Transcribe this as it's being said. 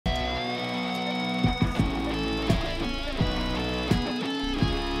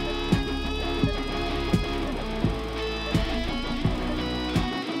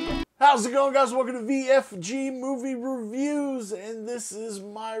How's it going, guys? Welcome to VFG Movie Reviews, and this is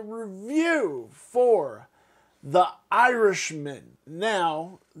my review for The Irishman.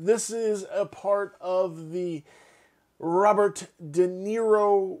 Now, this is a part of the Robert De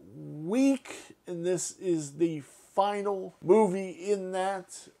Niro week, and this is the final movie in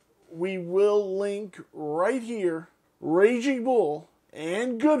that. We will link right here, Raging Bull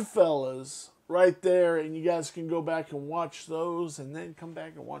and Goodfellas, right there, and you guys can go back and watch those, and then come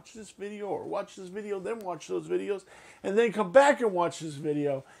back and watch this video, or watch this video, then watch those videos, and then come back and watch this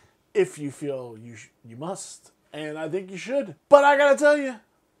video if you feel you must, and I think you should. But I gotta tell you,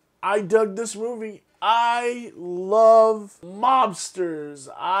 I dug this movie. I love mobsters.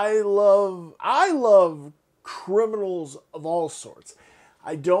 I love criminals of all sorts.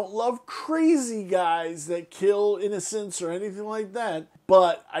 I don't love crazy guys that kill innocents or anything like that,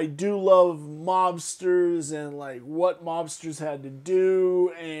 but I do love mobsters and like what mobsters had to do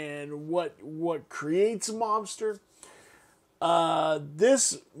and what creates a mobster.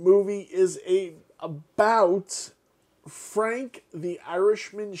 This movie is about Frank the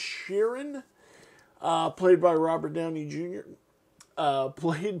Irishman Sheeran, played by Robert Downey Jr.,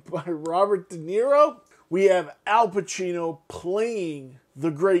 played by Robert De Niro. We have Al Pacino playing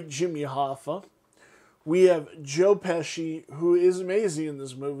the great Jimmy Hoffa. We have Joe Pesci, who is amazing in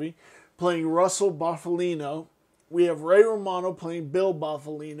this movie, playing Russell Bufalino. We have Ray Romano playing Bill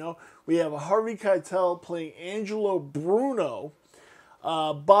Bufalino. We have Harvey Keitel playing Angelo Bruno.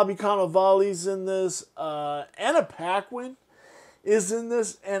 Bobby Cannavale's in this. Anna Paquin is in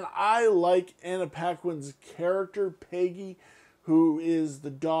this, and I like Anna Paquin's character, Peggy, who is the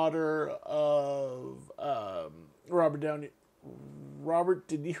daughter of Robert De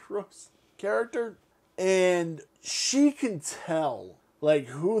Niro's character. And she can tell, like,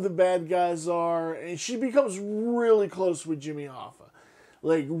 who the bad guys are, and she becomes really close with Jimmy Hoffa.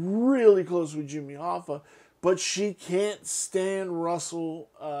 Like, really close with Jimmy Hoffa. But she can't stand Russell,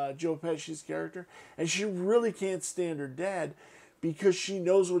 Joe Pesci's character, and she really can't stand her dad because she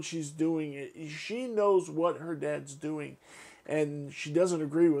knows what she's doing. She knows what her dad's doing, and she doesn't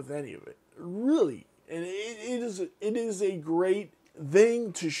agree with any of it. Really. And it is a great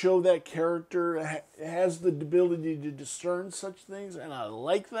thing to show that character has the ability to discern such things, and I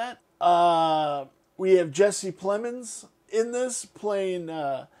like that. We have Jesse Plemons in this, playing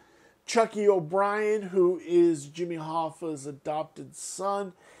Chucky O'Brien, who is Jimmy Hoffa's adopted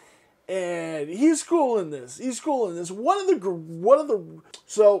son, and he's cool in this.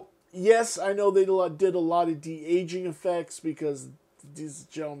 So yes, I know they did a lot of de-aging effects because these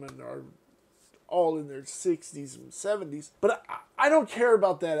gentlemen are all in their 60s and 70s. But I don't care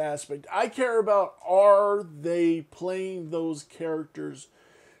about that aspect. I care about, are they playing those characters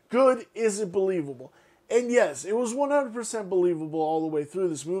good? Is it believable? And yes, it was 100% believable all the way through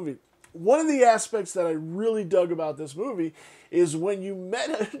this movie. One of the aspects that I really dug about this movie is when you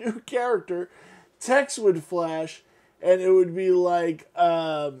met a new character, text would flash, and it would be like,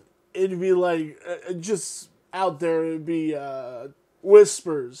 just out there, it would be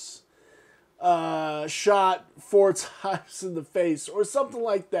whispers. Shot 4 times in the face or something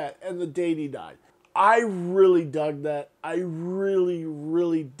like that, and the date he died. I really dug that. I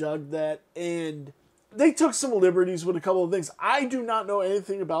really dug that, and they took some liberties with a couple of things. I do not know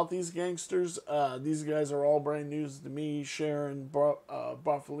anything about these gangsters. These guys are all brand new to me. Sharon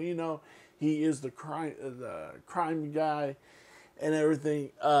Bufalino, he is the crime guy and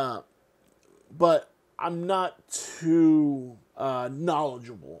everything, but I'm not too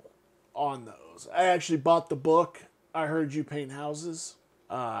knowledgeable on those. I actually bought the book, I Heard You Paint Houses.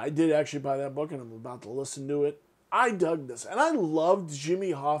 I did actually buy that book, and I'm about to listen to it. I dug this, and I loved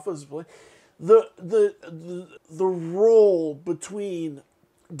Jimmy Hoffa's play. The role between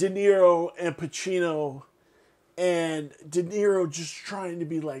De Niro and Pacino, and De Niro just trying to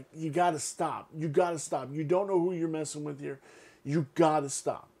be like, you gotta stop. You gotta stop. You don't know who you're messing with here. You gotta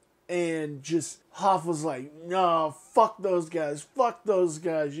stop. And just Hoffa's like, no, fuck those guys. Fuck those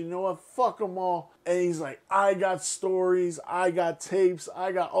guys. You know what? Fuck them all. And he's like, I got stories. I got tapes.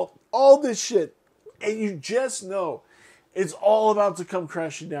 I got all this shit. And you just know it's all about to come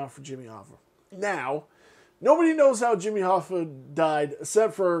crashing down for Jimmy Hoffa. Now, nobody knows how Jimmy Hoffa died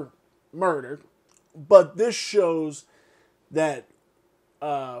except for murder. But this shows that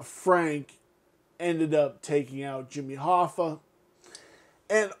Frank ended up taking out Jimmy Hoffa.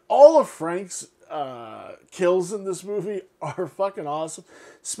 And all of Frank's kills in this movie are fucking awesome.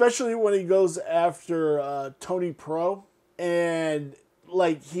 Especially when he goes after Tony Pro. And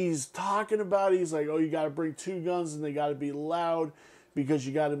like he's talking about it. He's like, oh, you got to bring 2 guns and they got to be loud because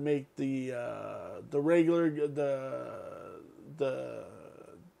you got to make the regular the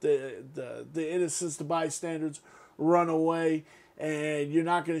innocents, the bystanders, run away, and you're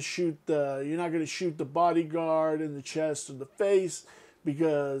not going to shoot the bodyguard in the chest or the face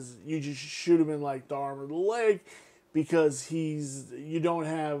because you just shoot him in like the arm or the leg because you don't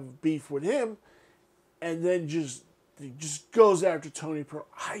have beef with him, and then he just goes after Tony Pearl.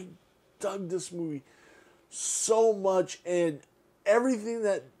 I dug this movie so much, and everything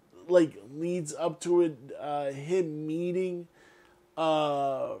that like leads up to it, him meeting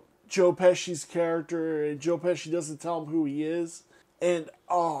Joe Pesci's character, and Joe Pesci doesn't tell him who he is. And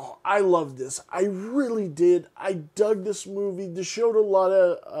oh, I loved this. I really did. I dug this movie. This showed a lot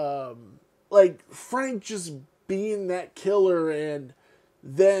of like Frank just being that killer and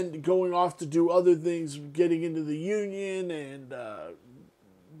then going off to do other things, getting into the Union and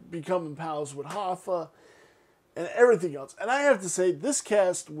becoming pals with Hoffa and everything else. And I have to say, this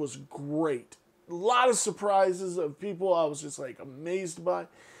cast was great. A lot of surprises of people I was just like amazed by.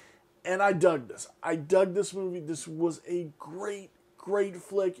 And I dug this. I dug this movie. This was a great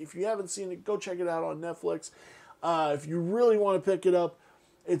flick. If you haven't seen it, go check it out on Netflix. If you really want to pick it up,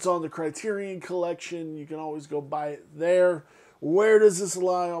 it's on the Criterion Collection. You can always go buy it there. Where does this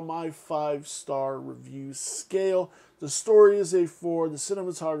lie on my 5-star review scale? The story is a 4. The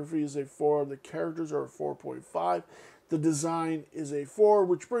cinematography is a 4. The characters are a 4.5. The design is a 4,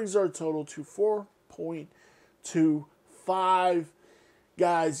 which brings our total to 4.25.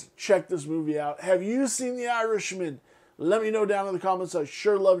 Guys, check this movie out. Have you seen The Irishman? Let me know down in the comments. I'd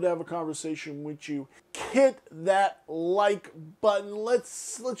sure love to have a conversation with you. Hit that like button.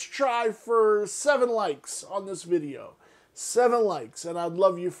 Let's try for 7 likes on this video. 7 likes, and I'd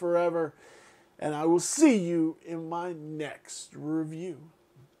love you forever. And I will see you in my next review.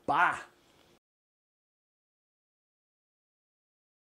 Bye.